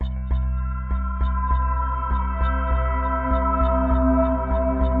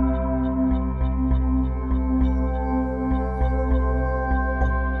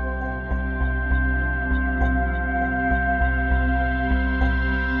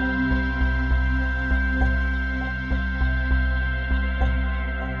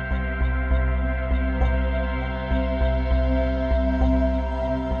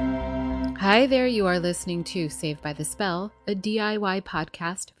Hi there, you are listening to Saved by the Spell, a DIY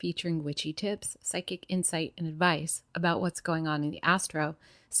podcast featuring witchy tips, psychic insight, and advice about what's going on in the astro,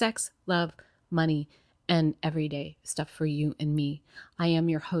 sex, love, money, and everyday stuff for you and me. I am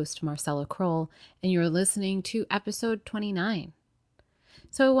your host, Marcella Kroll, and you're listening to episode 29.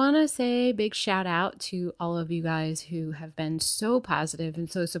 So I want to say a big shout out to all of you guys who have been so positive and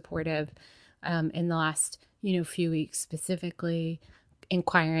so supportive in the last, few weeks, specifically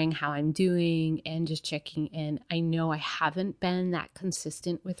inquiring how I'm doing and just checking in. I know I haven't been that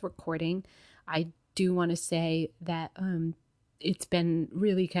consistent with recording. I do want to say that it's been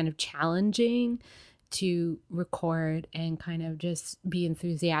really kind of challenging to record and kind of just be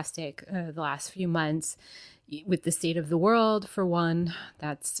enthusiastic the last few months with the state of the world. For one,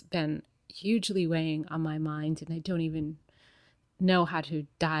 that's been hugely weighing on my mind, and I don't even know how to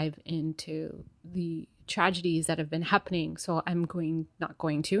dive into the tragedies that have been happening. So I'm not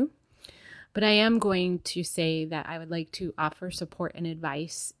going to, but I am going to say that I would like to offer support and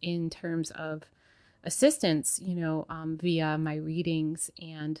advice in terms of assistance, via my readings.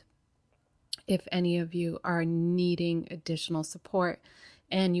 And if any of you are needing additional support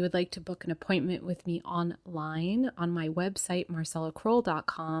and you would like to book an appointment with me online on my website,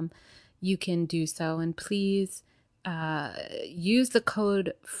 marcellakroll.com, you can do so. And please use the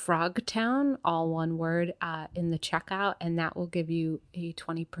code FROGTOWN, all one word, in the checkout, and that will give you a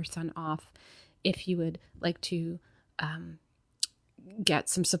 20% off if you would like to get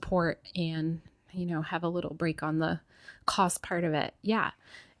some support and, have a little break on the cost part of it. Yeah.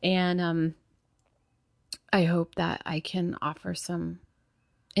 And I hope that I can offer some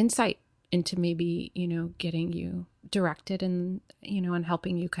insight into maybe, getting you directed and, and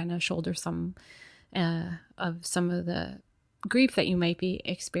helping you kind of shoulder some of some of the grief that you might be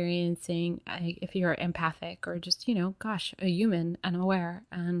experiencing if you're empathic or just, a human and aware.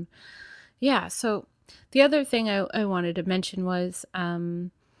 And yeah, so the other thing I wanted to mention was I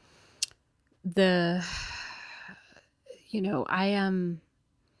am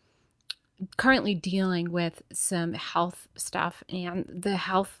currently dealing with some health stuff, and the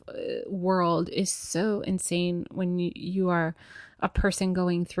health world is so insane when you are a person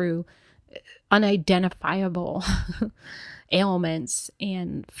going through unidentifiable ailments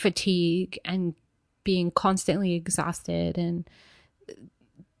and fatigue and being constantly exhausted, and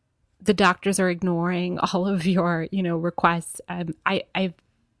the doctors are ignoring all of your requests. I've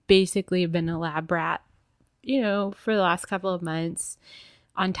basically been a lab rat for the last couple of months,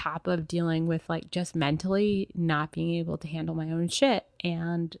 on top of dealing with just mentally not being able to handle my own shit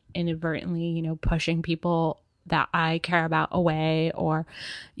and inadvertently pushing people that I care about away, or,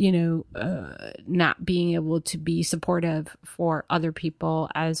 not being able to be supportive for other people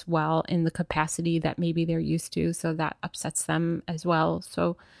as well in the capacity that maybe they're used to. So that upsets them as well.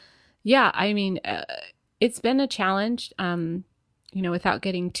 So yeah, I mean, it's been a challenge. Without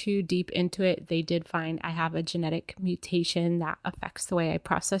getting too deep into it, they did find I have a genetic mutation that affects the way I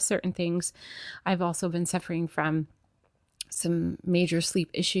process certain things. I've also been suffering from some major sleep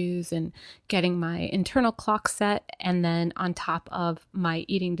issues and getting my internal clock set. And then on top of my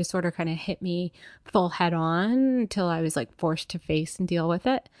eating disorder kind of hit me full head on until I was forced to face and deal with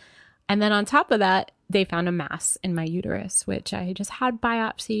it. And then on top of that, they found a mass in my uterus, which I just had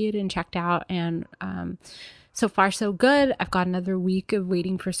biopsied and checked out. And so far, so good. I've got another week of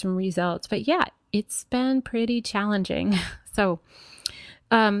waiting for some results. But yeah, it's been pretty challenging. So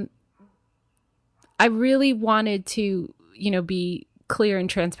I really wanted to be clear and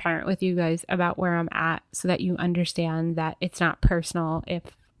transparent with you guys about where I'm at, so that you understand that it's not personal. If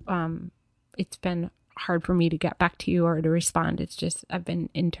it's been hard for me to get back to you or to respond, it's just I've been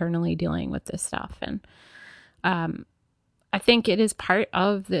internally dealing with this stuff. And I think it is part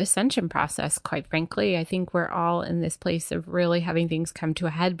of the ascension process, quite frankly. I think we're all in this place of really having things come to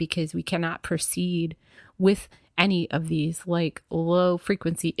a head, because we cannot proceed with any of these low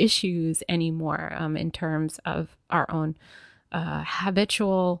frequency issues anymore, in terms of our own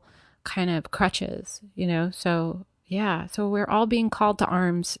habitual kind of crutches, so yeah, so we're all being called to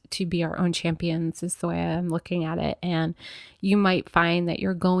arms to be our own champions is the way I'm looking at it. And you might find that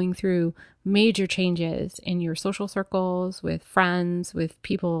you're going through major changes in your social circles, with friends, with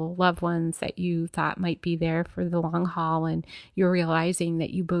people, loved ones that you thought might be there for the long haul. And you're realizing that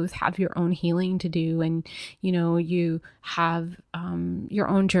you both have your own healing to do. And, you have your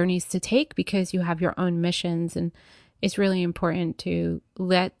own journeys to take, because you have your own missions. And it's really important to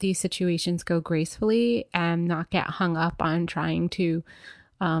let these situations go gracefully and not get hung up on trying to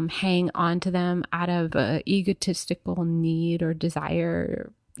hang on to them out of an egotistical need or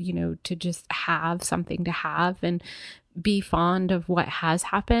desire, to just have something to have. And be fond of what has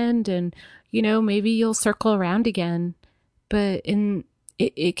happened, and, maybe you'll circle around again. But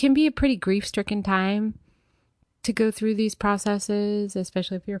it can be a pretty grief-stricken time to go through these processes,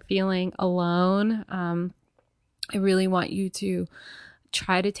 especially if you're feeling alone. I really want you to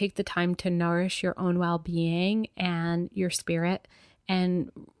try to take the time to nourish your own well-being and your spirit,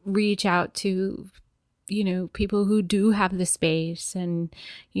 and reach out to, people who do have the space, and,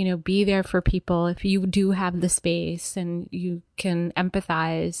 be there for people if you do have the space and you can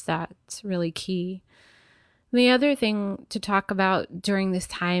empathize. That's really key. The other thing to talk about during this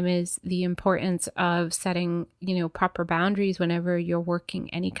time is the importance of setting, proper boundaries whenever you're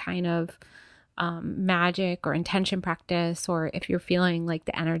working any kind of magic or intention practice, or if you're feeling like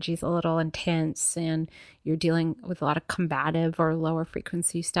the energy is a little intense and you're dealing with a lot of combative or lower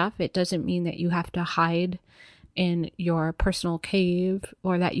frequency stuff. It doesn't mean that you have to hide in your personal cave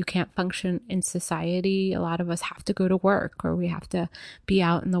or that you can't function in society. A lot of us have to go to work, or we have to be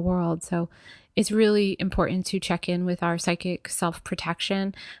out in the world. So it's really important to check in with our psychic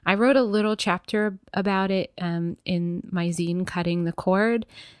self-protection. I wrote a little chapter about it in my zine, Cutting the Cord.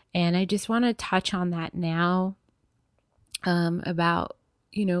 And I just want to touch on that now, about,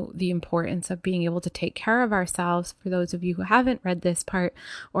 the importance of being able to take care of ourselves. For those of you who haven't read this part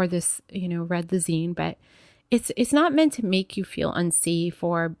or this, read the zine, but it's not meant to make you feel unsafe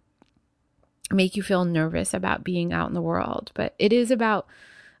or make you feel nervous about being out in the world, but it is about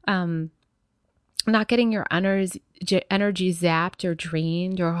not getting your energy zapped or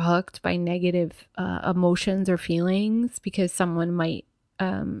drained or hooked by negative emotions or feelings, because someone might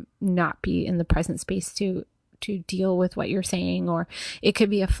not be in the present space to deal with what you're saying. Or it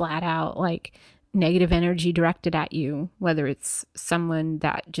could be a flat out like negative energy directed at you, whether it's someone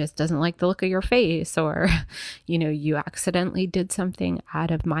that just doesn't like the look of your face, or, you accidentally did something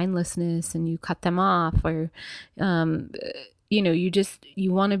out of mindlessness and you cut them off, or,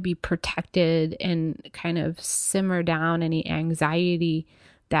 you want to be protected and kind of simmer down any anxiety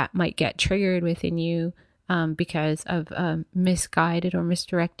that might get triggered within you because of misguided or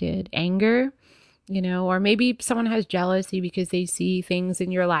misdirected anger, or maybe someone has jealousy because they see things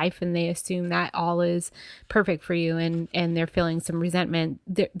in your life and they assume that all is perfect for you, and they're feeling some resentment.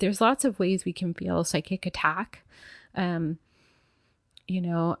 There's lots of ways we can feel psychic attack.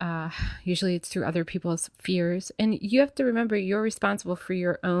 Usually it's through other people's fears, and you have to remember you're responsible for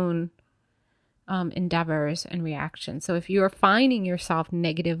your own endeavors and reactions. So if you're finding yourself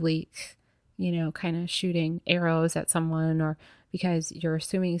negatively, kind of shooting arrows at someone, or because you're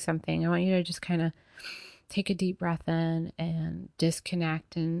assuming something, I want you to just kind of take a deep breath in and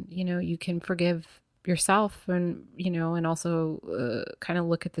disconnect, and, you can forgive yourself, and, and also kind of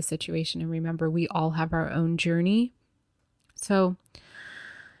look at the situation and remember we all have our own journey. So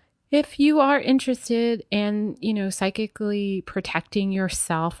if you are interested in, psychically protecting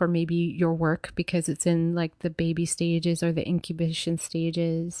yourself, or maybe your work, because it's in like the baby stages or the incubation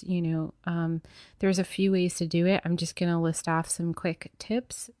stages, there's a few ways to do it. I'm just going to list off some quick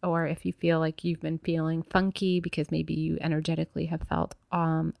tips. Or if you feel like you've been feeling funky because maybe you energetically have felt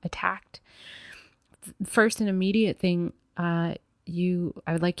attacked. First and immediate thing I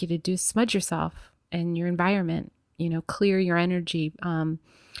would like you to do is smudge yourself and your environment, clear your energy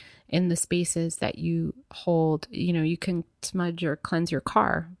in the spaces that you hold. You can smudge or cleanse your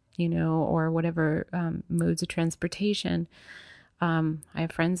car, or whatever modes of transportation. I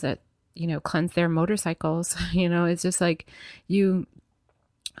have friends that, cleanse their motorcycles. It's just like you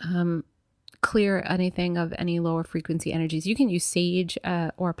clear anything of any lower frequency energies. You can use sage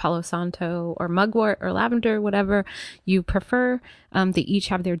or Palo Santo or mugwort or lavender, whatever you prefer. They each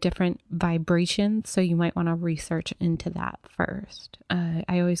have their different vibrations, so you might want to research into that first.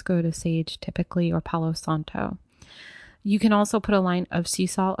 I always go to sage typically, or Palo Santo. You can also put a line of sea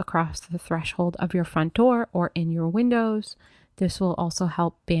salt across the threshold of your front door or in your windows. This will also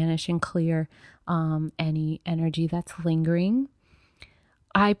help banish and clear any energy that's lingering.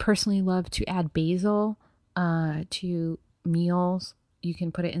 I personally love to add basil to meals. You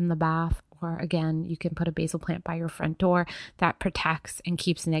can put it in the bath, or again, you can put a basil plant by your front door. That protects and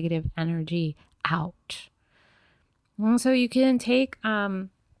keeps negative energy out. And so you can take, a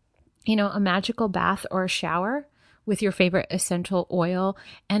magical bath or a shower with your favorite essential oil.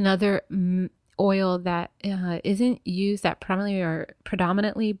 Another oil that isn't used that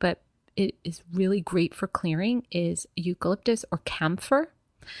predominantly, but it is really great for clearing, is eucalyptus or camphor.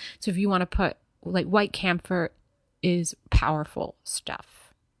 So if you want to put, like, white camphor is powerful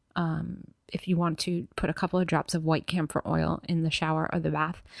stuff. If you want to put a couple of drops of white camphor oil in the shower or the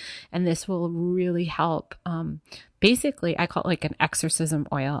bath, and this will really help. Basically, I call it like an exorcism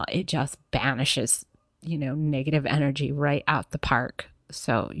oil. It just banishes negative energy right out the park.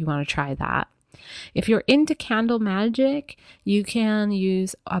 So you want to try that. If you're into candle magic, you can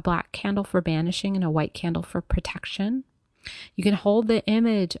use a black candle for banishing and a white candle for protection. You can hold the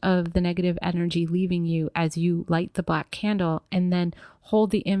image of the negative energy leaving you as you light the black candle, and then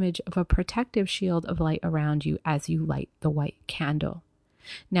hold the image of a protective shield of light around you as you light the white candle.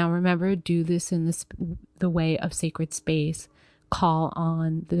 Now remember, do this in the way of sacred space. Call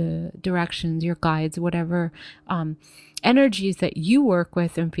on the directions, your guides, whatever energies that you work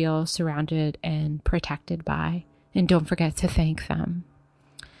with and feel surrounded and protected by. And don't forget to thank them.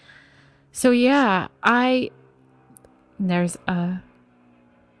 So yeah, there's a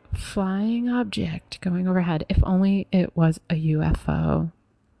flying object going overhead. If only it was a UFO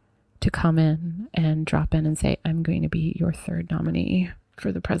to come in and drop in and say, I'm going to be your third nominee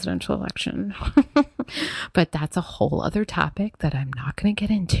for the presidential election. But that's a whole other topic that I'm not going to get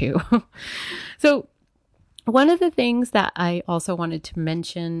into. So one of the things that I also wanted to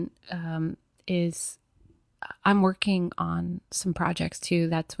mention is I'm working on some projects too.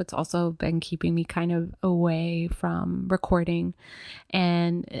 That's what's also been keeping me kind of away from recording.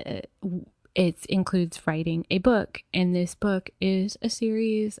 And it includes writing a book. And this book is a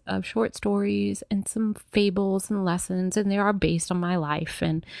series of short stories and some fables and lessons. And they are based on my life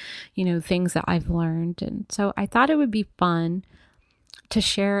and, things that I've learned. And so I thought it would be fun to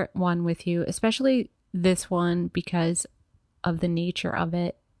share one with you, especially this one because of the nature of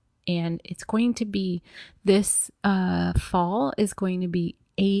it. And it's going to be this fall is going to be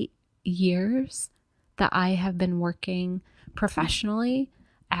 8 years that I have been working professionally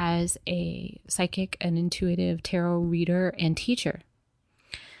as a psychic and intuitive tarot reader and teacher.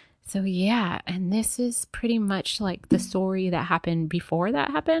 So yeah, and this is pretty much like the story that happened before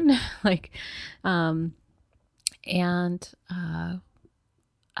that happened.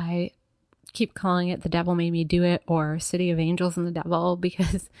 I keep calling it The Devil Made Me Do It or City of Angels and the Devil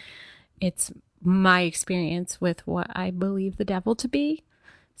because it's my experience with what I believe the devil to be.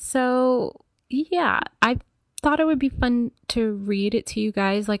 So yeah, I thought it would be fun to read it to you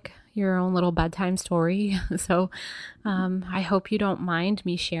guys like your own little bedtime story. So I hope you don't mind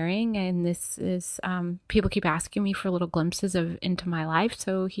me sharing. And this is, people keep asking me for little glimpses into my life.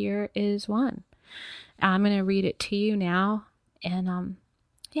 So here is one. I'm going to read it to you now. And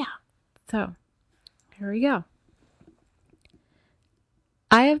yeah. So, here we go.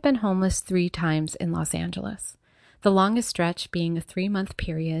 I have been homeless 3 times in Los Angeles, the longest stretch being a 3-month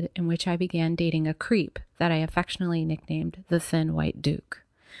period in which I began dating a creep that I affectionately nicknamed the Thin White Duke.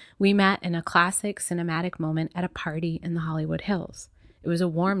 We met in a classic cinematic moment at a party in the Hollywood Hills. It was a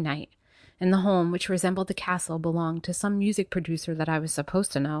warm night, and the home, which resembled the castle, belonged to some music producer that I was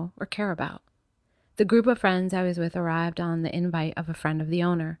supposed to know or care about. The group of friends I was with arrived on the invite of a friend of the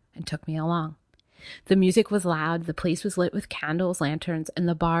owner and took me along. The music was loud, the place was lit with candles, lanterns, and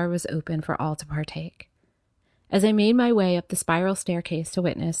the bar was open for all to partake. As I made my way up the spiral staircase to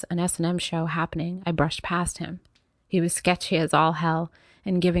witness an S&M show happening, I brushed past him. He was sketchy as all hell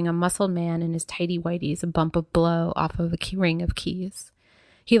and giving a muscled man in his tighty whities a bump of blow off of a ring of keys.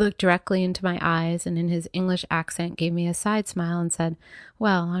 He looked directly into my eyes and in his English accent gave me a side smile and said,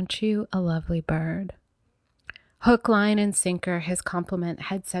 "Well, aren't you a lovely bird?" Hook, line, and sinker, his compliment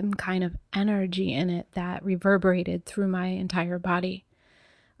had some kind of energy in it that reverberated through my entire body.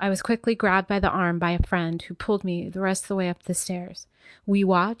 I was quickly grabbed by the arm by a friend who pulled me the rest of the way up the stairs. We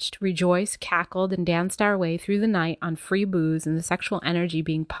watched, rejoiced, cackled, and danced our way through the night on free booze and the sexual energy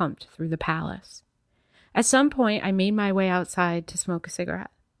being pumped through the palace. At some point, I made my way outside to smoke a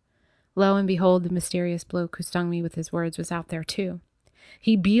cigarette. Lo and behold, the mysterious bloke who stung me with his words was out there too.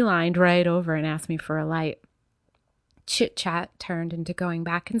 He beelined right over and asked me for a light. Chit-chat turned into going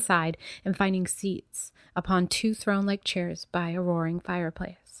back inside and finding seats upon 2 throne-like chairs by a roaring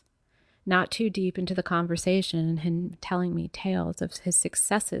fireplace. Not too deep into the conversation and him telling me tales of his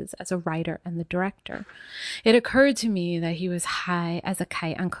successes as a writer and the director, it occurred to me that he was high as a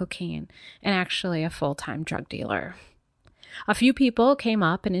kite on cocaine and actually a full-time drug dealer. A few people came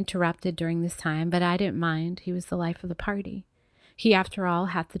up and interrupted during this time, but I didn't mind. He was the life of the party. He, after all,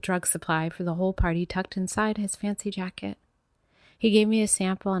 had the drug supply for the whole party tucked inside his fancy jacket. He gave me a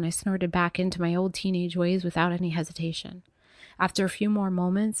sample and I snorted back into my old teenage ways without any hesitation. After a few more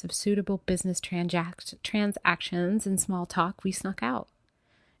moments of suitable business transactions and small talk, we snuck out.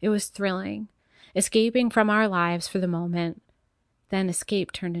 It was thrilling, escaping from our lives for the moment. Then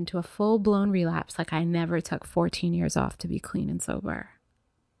escape turned into a full-blown relapse like I never took 14 years off to be clean and sober.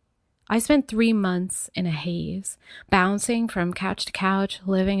 I spent 3 months in a haze, bouncing from couch to couch,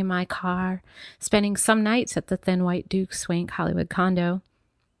 living in my car, spending some nights at the Thin White Duke's swank Hollywood condo.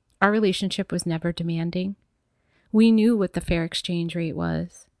 Our relationship was never demanding. We knew what the fair exchange rate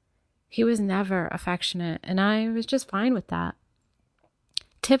was. He was never affectionate, and I was just fine with that.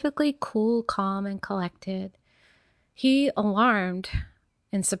 Typically cool, calm, and collected, he alarmed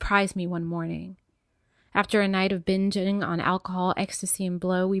and surprised me one morning. After a night of binging on alcohol, ecstasy, and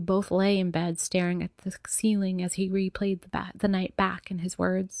blow, we both lay in bed staring at the ceiling as he replayed the night back in his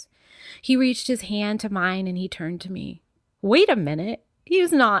words. He reached his hand to mine and he turned to me. Wait a minute, he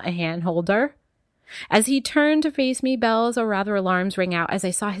was not a hand holder. As he turned to face me, bells, or rather alarms, rang out as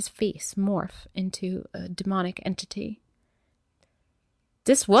I saw his face morph into a demonic entity.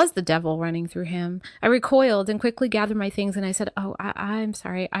 This was the devil running through him. I recoiled and quickly gathered my things and I said, I'm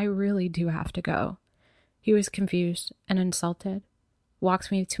sorry, I really do have to go. He was confused and insulted,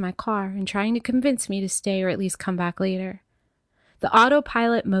 walked me to my car and trying to convince me to stay or at least come back later. The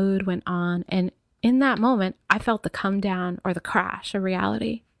autopilot mode went on, and in that moment, I felt the come down or the crash of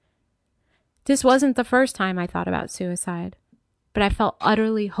reality. This wasn't the first time I thought about suicide, but I felt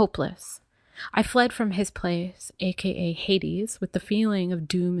utterly hopeless. I fled from his place, aka Hades, with the feeling of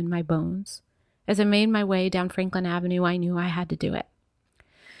doom in my bones. As I made my way down Franklin Avenue, I knew I had to do it.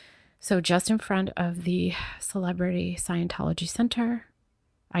 So just in front of the Celebrity Scientology Center,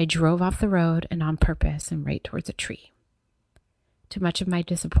 I drove off the road and on purpose and right towards a tree. To much of my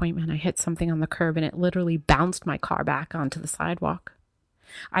disappointment, I hit something on the curb and it literally bounced my car back onto the sidewalk.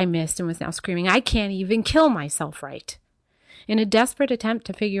 I missed and was now screaming, I can't even kill myself right. In a desperate attempt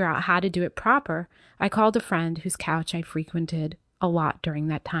to figure out how to do it proper, I called a friend whose couch I frequented a lot during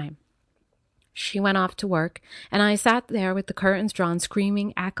that time. She went off to work, and I sat there with the curtains drawn,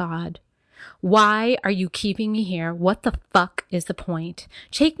 screaming at God. Why are you keeping me here? What the fuck is the point?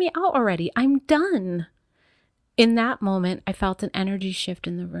 Take me out already. I'm done. In that moment, I felt an energy shift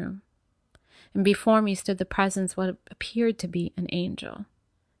in the room, and before me stood the presence of what appeared to be an angel.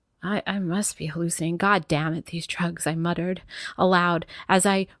 I must be hallucinating. God damn it, these drugs, I muttered aloud as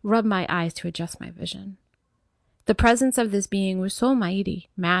I rubbed my eyes to adjust my vision. The presence of this being was so mighty,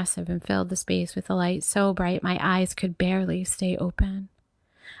 massive, and filled the space with a light so bright my eyes could barely stay open.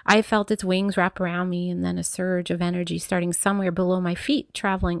 I felt its wings wrap around me and then a surge of energy starting somewhere below my feet,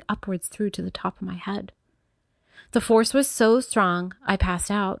 traveling upwards through to the top of my head. The force was so strong, I passed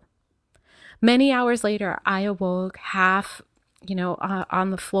out. Many hours later, I awoke half, on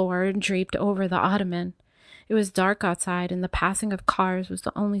the floor, draped over the ottoman. It was dark outside and the passing of cars was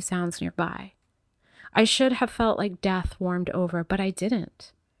the only sounds nearby. I should have felt like death warmed over, but I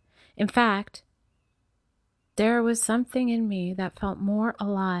didn't. In fact, there was something in me that felt more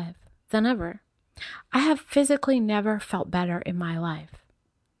alive than ever. I have physically never felt better in my life.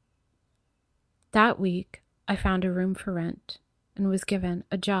 That week, I found a room for rent and was given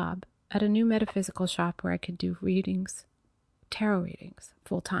a job at a new metaphysical shop where I could do readings, tarot readings,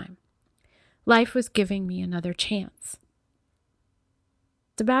 full time. Life was giving me another chance.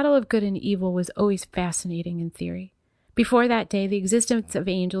 The battle of good and evil was always fascinating in theory. Before that day, the existence of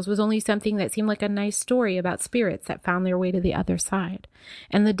angels was only something that seemed like a nice story about spirits that found their way to the other side,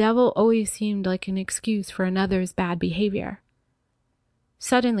 and the devil always seemed like an excuse for another's bad behavior.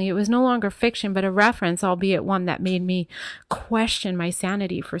 Suddenly, it was no longer fiction, but a reference, albeit one that made me question my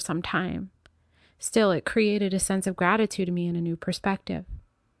sanity for some time. Still, it created a sense of gratitude in me and a new perspective,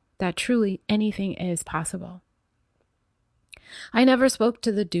 that truly anything is possible. I never spoke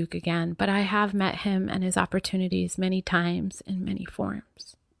to the Duke again, but I have met him and his opportunities many times in many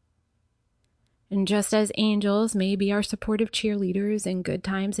forms. And just as angels may be our supportive cheerleaders in good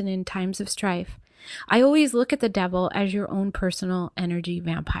times and in times of strife, I always look at the devil as your own personal energy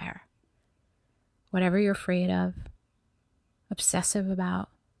vampire. Whatever you're afraid of, obsessive about,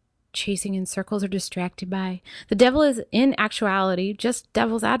 chasing in circles or distracted by, the devil is in actuality just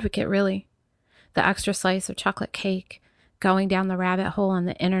devil's advocate, really. The extra slice of chocolate cake, going down the rabbit hole on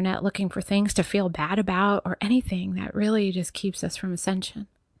the internet looking for things to feel bad about, or anything that really just keeps us from ascension.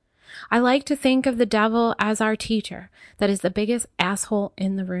 I like to think of the devil as our teacher, that is the biggest asshole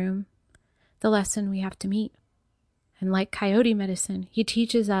in the room, the lesson we have to meet. And like coyote medicine, he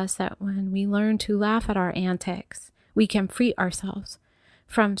teaches us that when we learn to laugh at our antics, we can free ourselves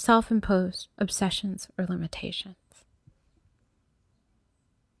from self-imposed obsessions or limitations.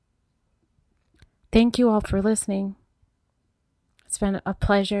 Thank you all for listening. It's been a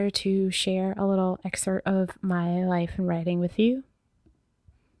pleasure to share a little excerpt of my life and writing with you.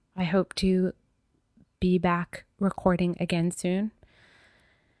 I hope to be back recording again soon.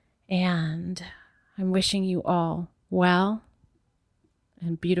 And I'm wishing you all well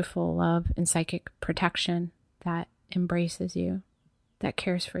and beautiful love and psychic protection that embraces you, that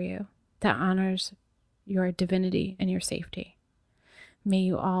cares for you, that honors your divinity and your safety. May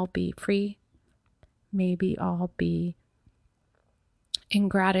you all be free. May we all be in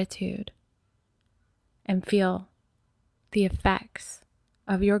gratitude and feel the effects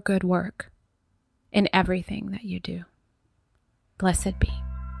of your good work in everything that you do. Blessed be.